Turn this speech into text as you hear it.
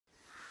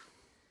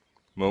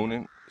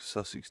Morning,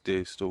 Sussex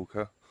deer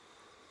stalker.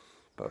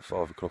 About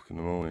 5 o'clock in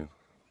the morning.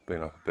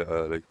 Been up a bit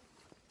early,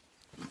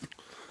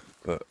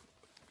 but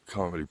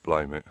can't really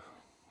blame it.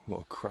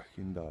 What a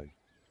cracking day.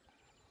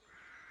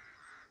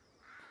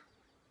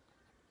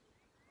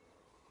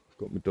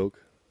 Got my dog,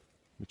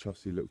 my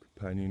trusty little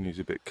companion. He's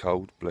a bit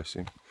cold, bless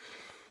him,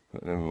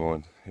 but never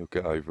mind, he'll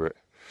get over it.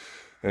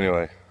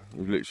 Anyway,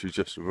 we've literally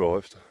just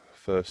arrived.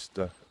 First,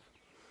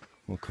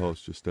 my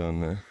car's just down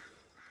there,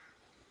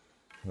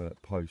 where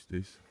that post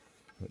is,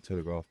 that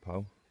telegraph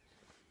pole,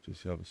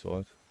 just the other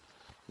side.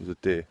 There's a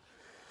deer.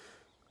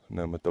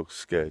 Now my dog's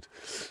scared.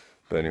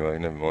 But anyway,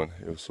 never mind,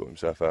 he'll sort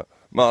himself out.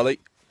 Marley,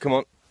 come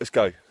on, let's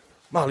go.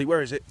 Marley,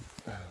 where is it?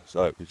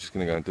 So we're just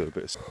going to go and do a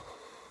bit of...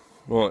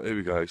 Right, here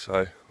we go.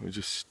 So we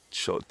just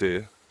shot a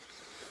deer.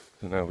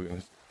 So now we're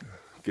going to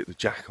get the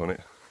jack on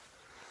it.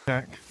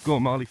 Jack, go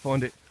on Marley,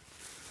 find it.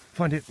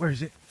 Find it, where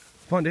is it?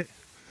 Find it.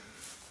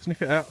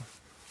 Sniff it out.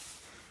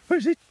 Where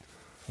is it?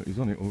 Oh, he's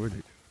on it already.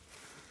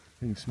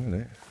 You can smell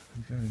it.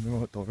 He's going in the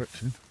right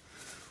direction.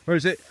 Where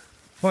is it?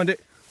 Find it.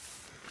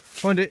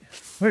 Find it.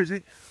 Where is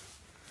it?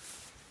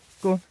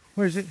 Go on.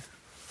 Where is it?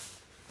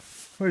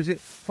 Where is it?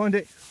 Find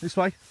it. This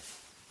way.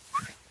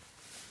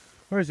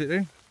 Where is it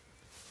then?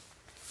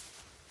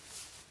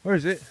 Where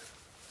is it?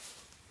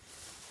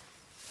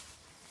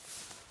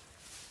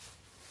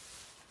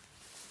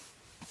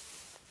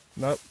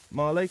 No,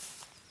 Marley. Is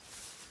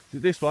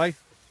it this way?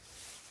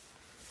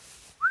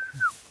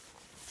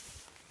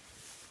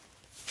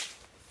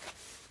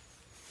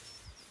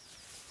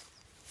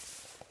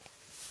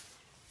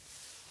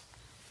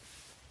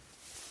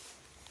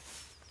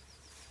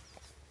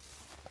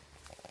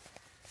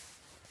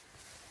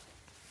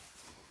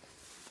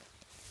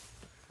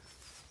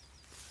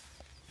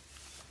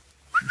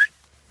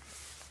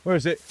 Where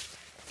is it?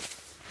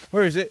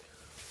 Where is it?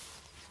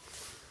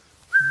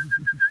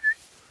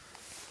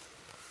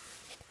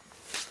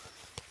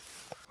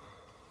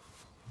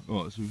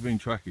 Right, so we've been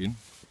tracking.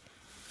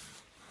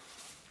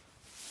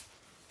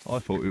 I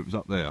thought it was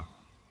up there,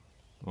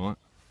 right?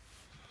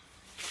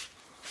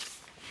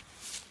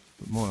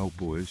 But my old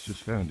boy has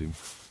just found him.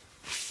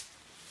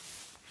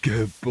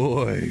 Good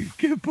boy,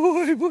 good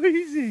boy, what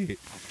is it?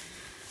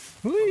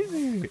 What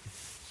is it?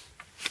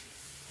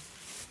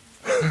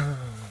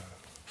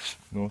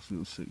 Nice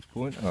little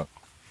 6-pointer.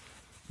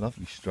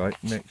 Lovely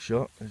straight neck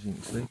shot, as you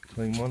can see,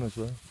 clean one as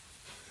well.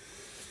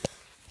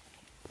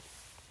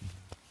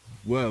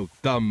 Well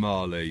done,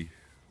 Marley.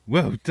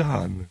 Well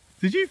done.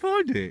 Did you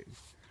find it?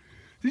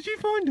 Did you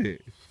find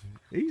it?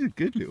 He's a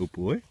good little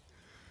boy.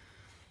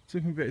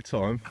 Took him a bit of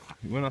time.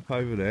 He went up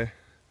over there,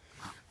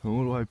 and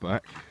all the way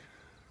back.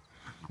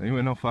 Then he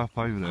went off up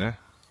over there.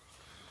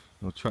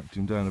 I tracked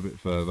him down a bit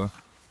further.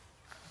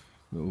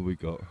 Look what we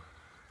got.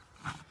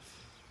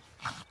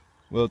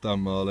 Well done,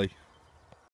 Marley.